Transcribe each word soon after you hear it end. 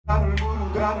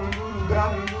Two,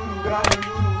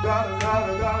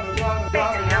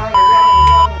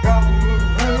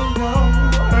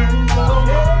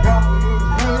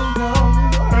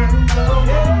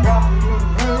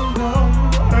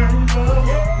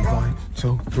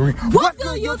 three. What's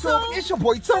good, YouTube? It's your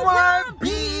boy Teron B.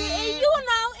 And you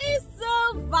know it's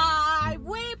Survive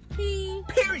with P.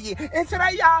 Period. And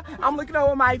today, y'all, I'm looking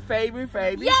over my favorite.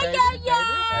 We back out again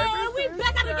with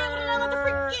another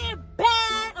freaking bag.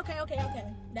 Okay.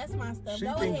 That's my stuff.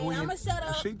 Go ahead. I'ma shut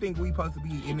up. She think we supposed to be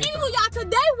in it. Anyway, y'all,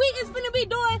 today we is finna be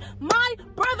doing my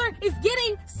brother is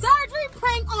getting surgery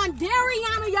prank on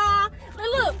Dariana, y'all.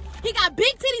 And look, he got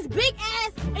big titties, big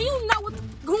ass, and you know what's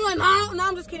going on. No,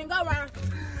 I'm just kidding. Go around.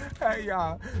 Hey,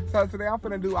 y'all. So today I'm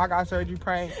finna do I got surgery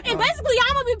prank. And basically,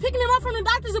 y'all gonna be picking him up from the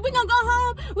doctors and we gonna go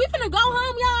home. We finna go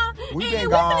home, y'all. We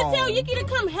finna tell Yicky to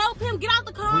come help him get out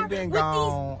the car. We been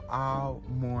gone all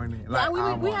morning. Like,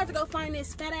 we had to go find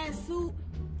this fat ass suit.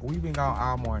 We've been gone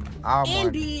all morning. All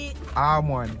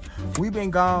morning. We've been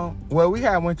gone. Well, we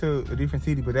had went to a different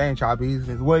city, but that ain't y'all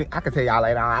business. Well, I can tell y'all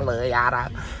later on. I love y'all.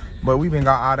 But we've been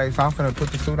gone all day, so I'm finna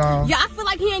put the suit on. Yeah, I feel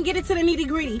like he ain't get it to the nitty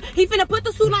gritty. He finna put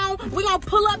the suit on. We gonna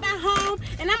pull up at home,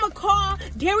 and I'm gonna call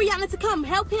Dariana to come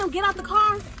help him get out the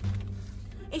car.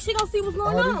 And she gonna see what's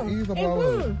going on. And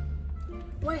boom.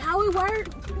 Wait, how it work?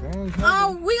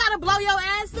 We gotta blow your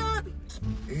ass up.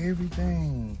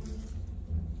 Everything.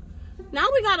 Now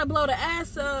we gotta blow the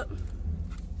ass up.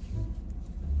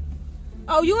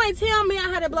 Oh, you ain't tell me I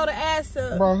had to blow the ass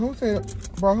up. Bro, who's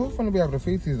finna be able to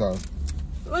fix these though?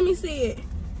 Let me see it.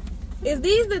 Is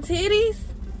these the titties?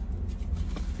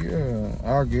 Yeah,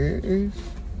 I guess.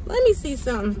 Let me see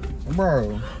something.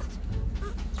 Bro.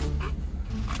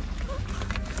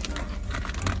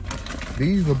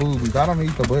 These are boobies. I don't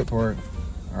need the butt part.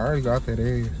 I already got that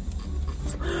ass.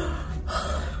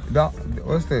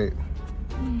 What's that?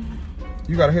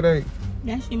 You got a headache?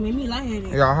 That shit made me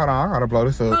lightheaded. Y'all, hold on. I gotta blow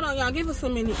this up. Hold on, y'all. Give us a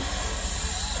minute.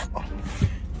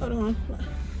 Hold on,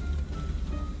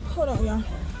 y'all.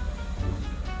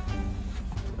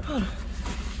 Hold on.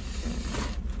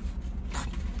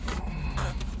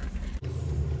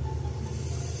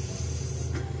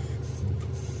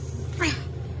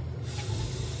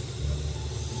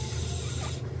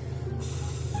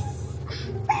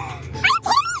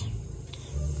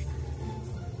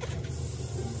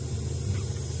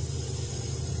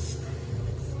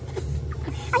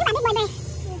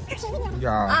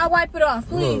 I'll wipe it off,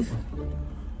 please.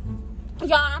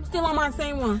 Y'all, I'm still on my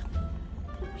same one.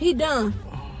 He done.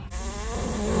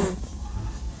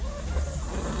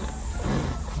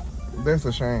 That's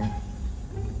a shame.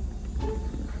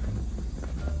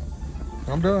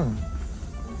 I'm done.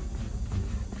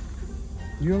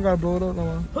 You don't gotta blow it up no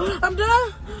more. I'm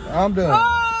done? I'm done.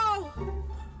 Oh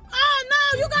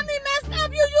no, you got me messed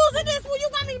up. You using this one, you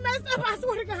got me messed up, I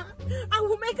swear to God. I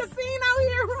will make a scene out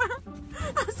here.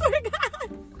 I swear to God.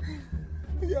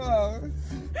 Yeah.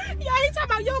 Yeah, he talking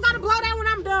about you don't gotta blow that when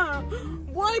I'm done.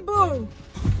 Boy, boo.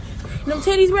 Them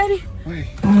titties ready? Wait.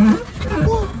 Let's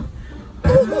go.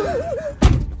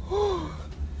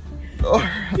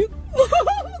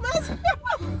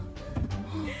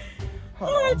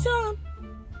 Alright, y'all.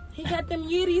 He got them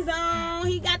yitties on.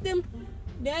 He got them.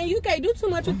 Dang, you can't do too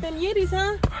much with them yitties,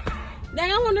 huh?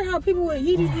 Dang, I wonder how people with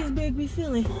yitties this big be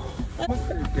feeling.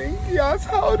 Y'all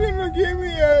told him to give me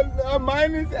a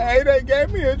 -8. They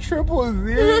gave me a 000.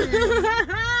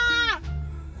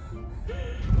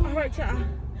 Alright, y'all.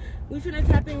 We finna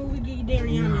tap in when we get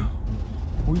Dariana.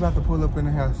 We about to pull up in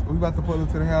the house. We about to pull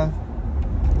up to the house.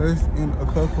 That's in a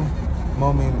couple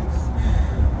more minutes.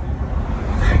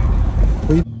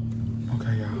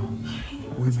 Okay, y'all.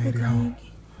 We made it home.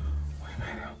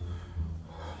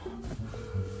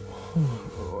 Oh,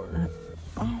 Lord.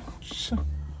 Oh, shit.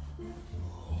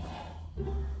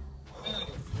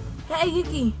 Hey,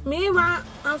 Yicky, me and Ron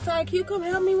outside. Can you come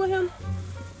help me with him?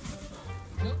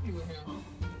 Help you with him?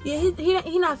 Yeah,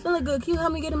 he not feeling good. Can you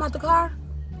help me get him out the car?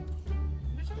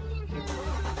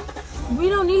 We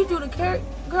don't need you to carry.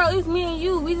 Girl, it's me and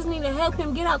you. We just need to help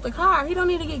him get out the car. He don't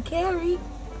need to get carried.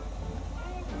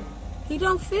 He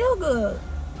don't feel good.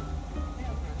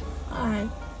 All right.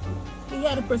 He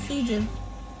had a procedure.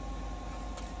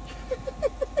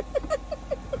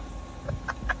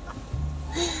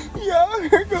 Y'all,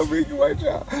 here go big white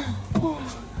y'all.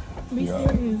 Be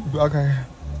serious. Okay.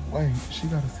 Wait, she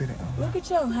gotta sit down. Look at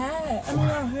your hat. I mean,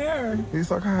 your hair. It's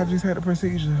like how I just had a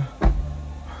procedure.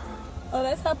 Oh,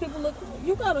 that's how people look.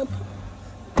 You gotta.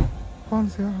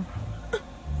 Ponytail.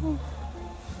 Oh,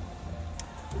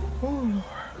 Lord.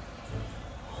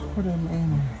 What a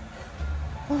man.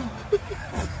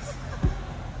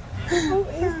 Who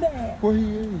is that? Where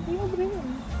he is? He over there.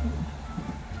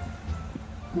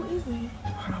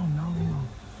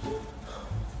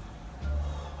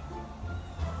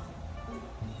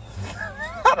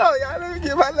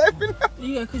 get my laughing.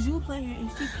 Yeah, cause you playing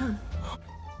and she come.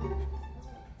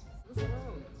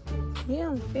 He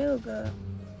don't feel good.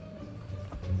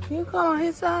 Can you come on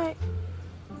his side?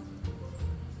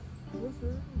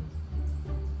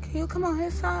 Can you come on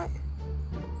his side?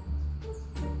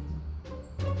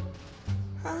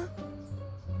 Huh?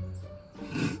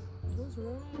 What's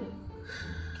wrong?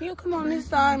 Can you come on this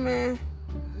side, man?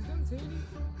 Is them titties?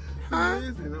 Huh?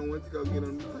 Yes, and I went to go get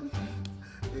on the What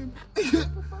the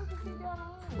fuck is he got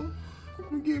on?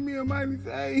 They gave me a minus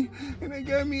A, and they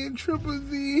gave me a triple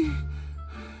Z. You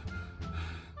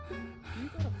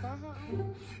got a faja?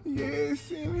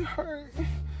 Yes, and it hurt.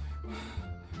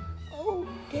 Oh.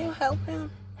 Can you help him?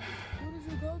 Where did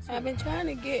you go to? I've been trying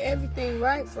to get everything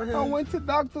right for him. I went to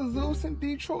Dr. Zeus in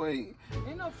Detroit.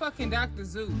 Ain't no fucking Dr.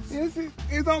 Zeus. Yes,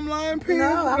 it's on line pills.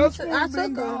 No, I That's took why I've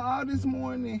been them. gone all this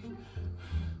morning.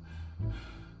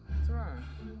 What's wrong?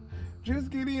 Just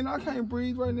get in. I can't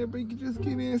breathe right now, but you can just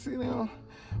get in and sit down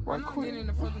right I'm not quick. getting in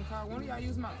the fucking car. One of y'all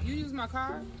use my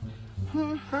card?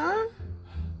 Huh?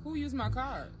 Who used my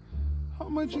card? How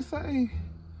much you say?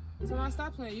 Teron,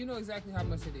 stop playing. You know exactly how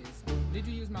much it is. Did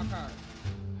you use my card?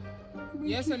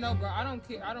 Yes or no, bro? I don't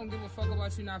care. I don't give a fuck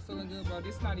about you not feeling good, bro.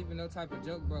 This not even no type of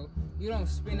joke, bro. You don't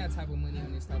spend that type of money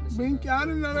on this type of shit. Binky, Bro. I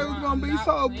didn't know they was Teron, gonna be I'm not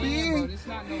so playing, Bro. big. This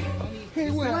not no funny. He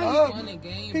this went not up. Fun and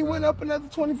game, He bro. went up another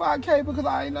 25K because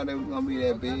I didn't know they was gonna be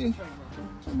that big.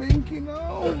 Binky,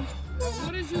 no.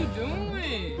 What is you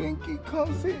doing? Binky,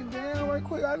 come sit down right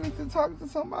quick. I need to talk to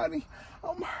somebody.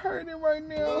 I'm hurting right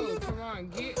now. Oh,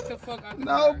 Teron, get the fuck out the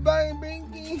No, car. bang,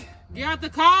 Binky. Get out the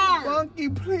car. Bunky,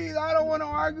 please. I don't want to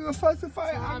argue or fuss and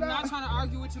fight. I'm not trying to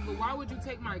argue with you, but why would you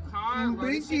take my car, bro?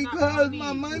 This shit Binky, not because funny.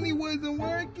 my money wasn't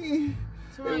working.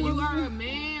 Teron, you are a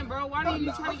man, bro. Why do you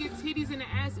No. try to get titties in the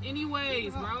ass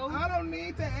anyways, bro? I don't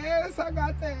need the ass. I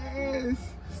got the ass.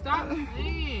 Stop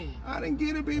playing. I didn't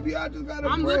get it, baby. I just got a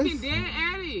I'm breast. looking dead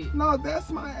at it. No, that's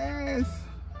my ass.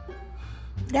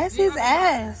 That's his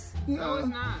ass. No, Yeah. it's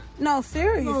not. No, No,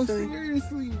 seriously.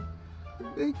 seriously.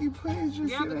 Binky, please just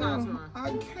Get out sit the car, down. Teron.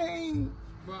 I can't.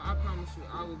 Bro, I promise you,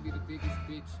 I will be the biggest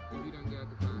bitch if you don't get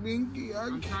out the car. Binky, I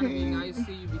I'm can't. trying to be nice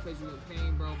to you because you in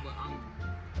pain, bro, but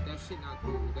that shit not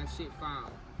cool. That shit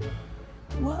foul.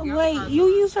 What? Get out the Wait, car, you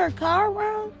Teron. use her car,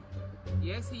 bro?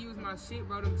 Yes, he used my shit,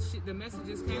 bro. The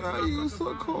messages came I from my use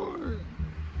fucking a phone. card.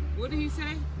 What did he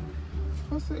say?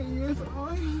 I said, yes,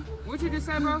 What you just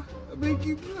say, bro?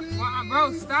 Binky, please. Well,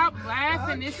 bro, stop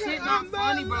laughing. This shit not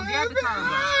funny, bro. Get out the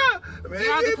car, bro. Binky, Get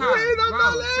out the car. please, I'm Bro,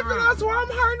 not laughing. Teron. I swear I'm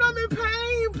hurting. I'm in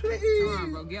pain, please. Come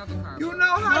on, bro. Get out the car. You bro.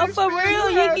 know how No, this for feels. real.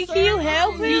 You had Can you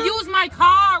help surgery. He him? used my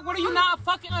car. What are you not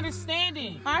fucking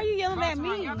understanding? Why are you yelling Bro, at Teron,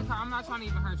 me? get out the car. I'm not trying to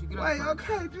even hurt you. Get out Wait, the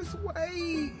car. okay, just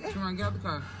wait. Teron, get out the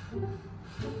car.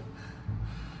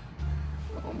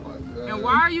 Oh my God. And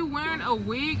why are you wearing a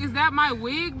wig? Is that my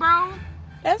wig, bro?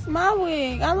 That's my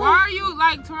wig. I Why look. are you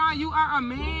like, Teron? You are a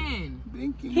man.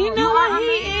 Binky, He no. know You are what a he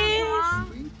man, is. Teron.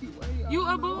 Binky, wait. You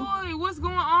a boy. What's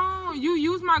going on? You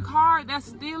use my card. That's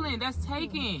stealing. That's He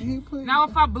taking. put- Now,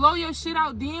 if I blow your shit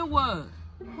out, then what?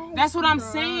 Oh That's what I'm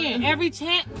God. saying. Every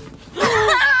chance.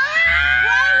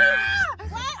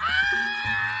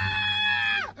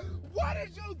 What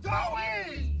is you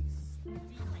doing?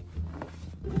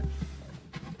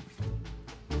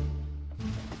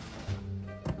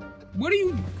 What are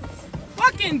you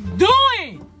fucking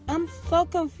doing? I'm so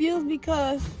confused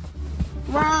because,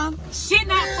 Ron, Shit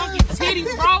not fucking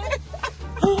titties, bro.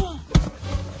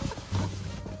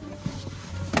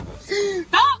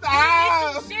 Stop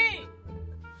Stop. doing shit.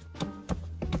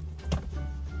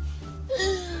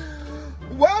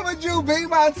 Why would you beat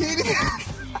my titty? you just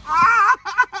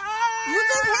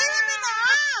hit him in the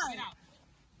eye.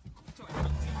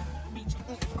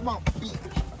 Come on, beat.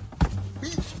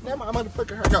 Beat. Let my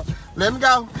motherfucker hair go. Let me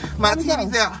go. My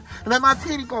titty's out. Let my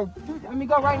titty go. Let me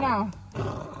go right now.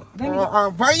 Bring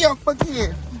your fucking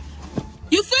head.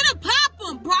 You finna pop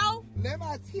him, bro. Let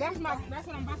my titty. That's what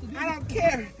I'm about to do. I don't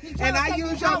care. And I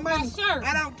use your money.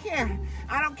 I don't care.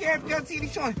 I don't care if your titty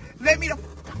showing. Let me the.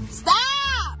 Stop,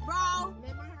 bro.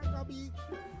 Let my hair go, bitch.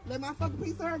 Let my fucking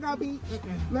piece of hair go, bitch.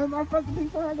 Let my fucking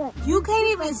piece of hair go. You can't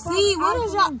even see. What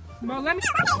is y'all? Bro, let me.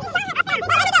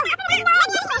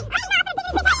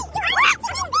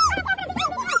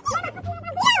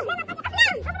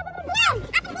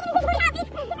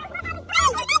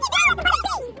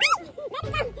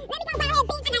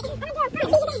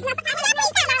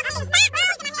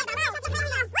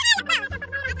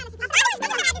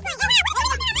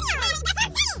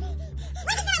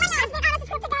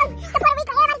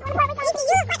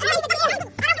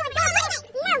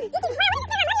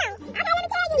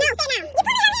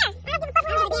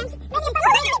 No,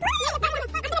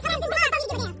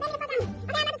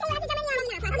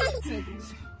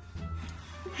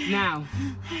 Now.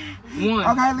 1.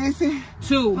 Okay, listen.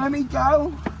 2. Let me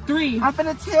go. 3. I'm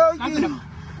finna tell you. I'm finna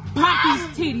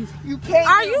pop these titties. You can't.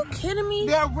 Are you kidding me?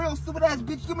 They're real stupid ass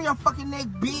bitch. Give me your fucking neck,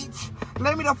 bitch.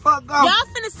 Let me the fuck go. Y'all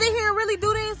finna sit here and really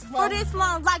do this for this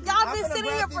long? Like y'all been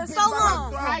sitting here for so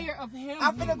long. I'm tired of him.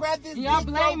 I'm finna grab this. Y'all bitch,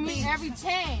 blame me bitch. every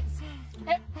chance.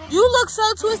 You look so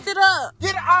twisted up.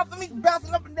 Get it off of me,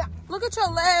 bouncing up and down. Look at your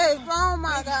legs. Oh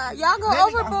my God. Y'all go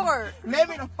Let me overboard. Let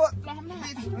me the fuck.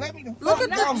 Bitch, let me the fuck. Look at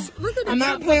go. look at I'm the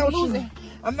not playing with you.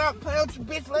 I'm not playing with you,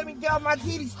 bitch. Let me get off my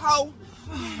titties, hoe.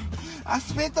 I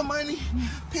spent the money.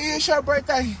 P, it's your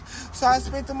birthday, so I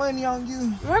spent the money on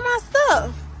you. Where my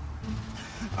stuff?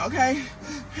 Okay.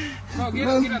 No, get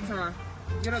up, Tara.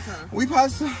 Get up, Tara. We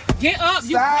supposed to. Get up. You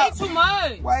Stop. play too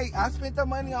much. Wait, I spent the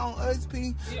money on us,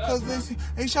 P, because Stand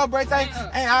it's your birthday, Stand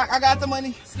up. and I got the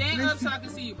money. Stand up so I can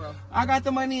see you, bro. I got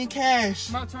the money in cash.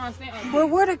 Bro, Tara, stand up. But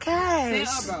where the cash?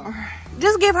 Stand up, bro.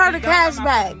 Just give her the Don't cash got my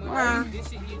back. fucking money. This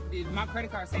shit, my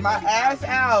credit card says My ass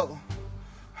out.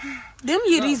 Them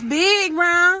yitties big,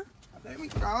 Ron. Let me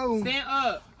go. Stand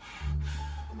up.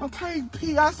 Okay,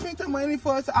 P, I spent the money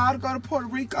for us all to go to Puerto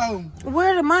Rico.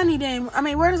 Where the money then? I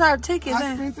mean, where's our tickets?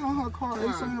 I At? spent it on her card.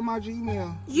 It's on my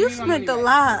Gmail. You Give me my spent a money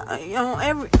lot on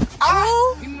every.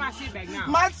 Oh, Give me my shit back now.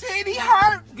 My titty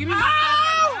hurt. Give me my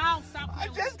stuff back now. Stop. I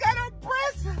just got a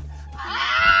breast.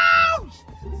 Ouch!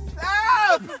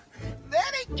 Stop!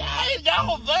 Let it go.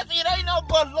 Yo, Bussy, it ain't no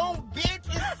balloon, bitch.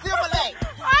 It's Simulate.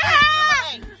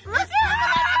 It's Simulate.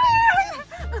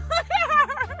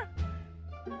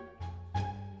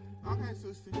 Okay,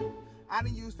 sister. I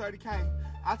didn't use 30K.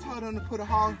 I told them to put a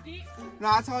hole. No,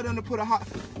 I told them to put a hole.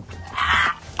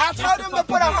 I told them to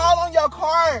put a hole on your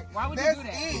card. Why would That's you do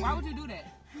that? it. Why would you do that?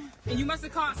 And you must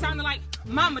have called sounding like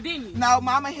Mama, didn't you? No,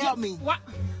 Mama helped me. What?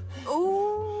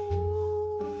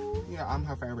 ooh. Yeah, I'm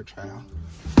her favorite child.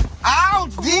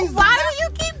 Ouch! These Why do you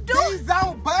keep doing? These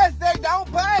don't bust. They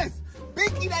don't bust.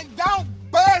 Binky, they don't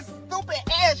bust. Stupid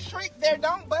ass trick. They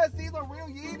don't bust. These are real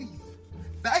Yetis.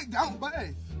 They don't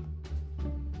bust.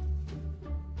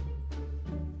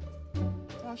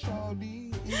 I sure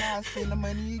did. And I spend the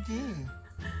money again.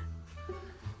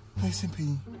 Listen,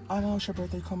 P. I know it's your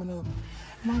birthday coming up,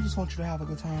 and I just want you to have a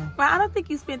good time. But I don't think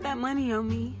you spent that money on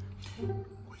me. We going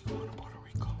to Puerto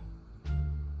Rico,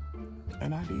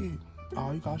 and I did.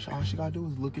 All she gotta do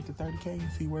is look at the 30K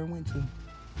and see where it went to.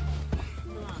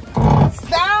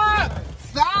 Stop!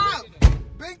 Stop!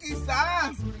 Binky,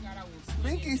 stop!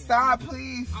 Binky, stop,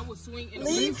 please. I will swing in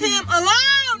Leave him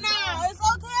alone now. It's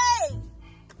okay.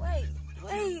 Wait.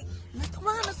 Come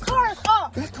on, the car is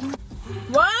off.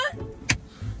 What?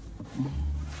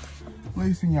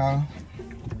 Listen, y'all.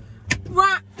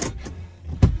 What?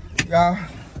 Y'all.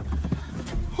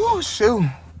 Oh, shoot.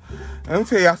 Let me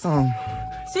tell y'all something.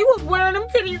 She was wearing them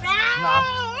titties. I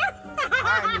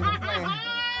ain't even playing. I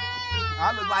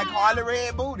look like Harley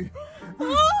Red Booty.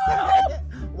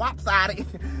 Wopsided.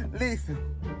 Listen.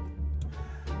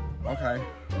 Okay.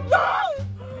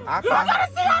 I gotta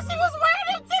see how she was wearing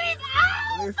them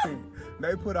titties. Listen.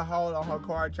 They put a hole on her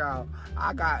card, child.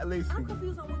 Listen. I'm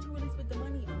confused on what you really spent the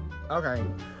money on. Okay.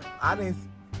 I didn't.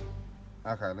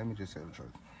 Okay, let me just say the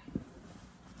truth.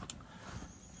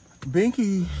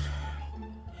 Binky.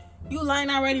 You lying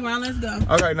already, Ron. Let's go.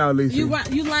 Okay, now listen. You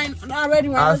lying already,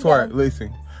 Ron. I Let's swear, go.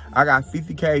 listen. I got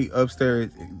 50K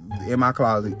upstairs in my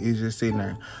closet. It's just sitting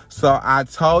there. So I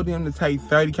told them to take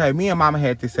 30K. Me and Mama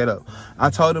had this set up. I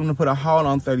told them to put a hold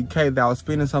on 30K. That I was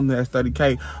spending something that's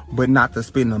 30K, but not to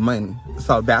spend the money.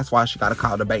 So that's why she got to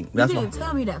call the bank. That's You why. didn't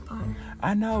tell me that part.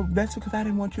 I know. That's because I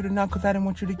didn't want you to know, because I didn't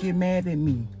want you to get mad at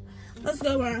me. Let's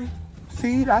go, Ron.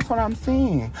 See, that's what I'm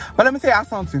saying. But let me tell y'all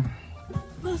something.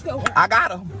 Let's go, Ron. I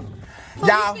got her. So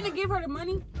Y'all. you finna give her the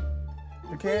money?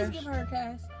 The Please cash? give her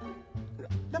cash.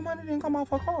 The money didn't come off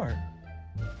her card.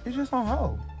 It's just on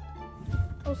hold.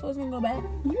 Oh, so it's gonna go back?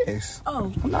 Yes.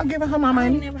 Oh. I'm not giving her my I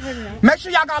money. ain't never heard of that. Make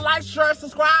sure y'all got like, share,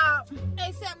 subscribe.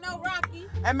 Except no Rocky.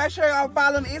 And make sure y'all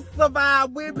follow Insta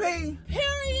Vibe with P.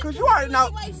 Period. 'Cause you already know.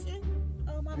 Situation.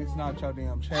 Oh, my It's God. not your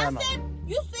damn I channel. said,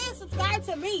 you said subscribe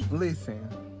to me. Listen.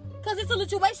 Because it's a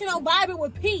situation on Vibing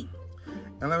with Pete.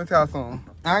 And let me tell you something.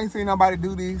 I ain't seen nobody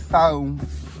do this, so.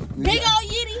 Big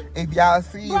old Yitty. If y'all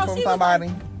see Bro, it from she was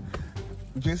somebody,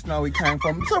 just know it came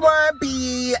from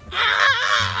Twerby.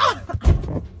 Ah!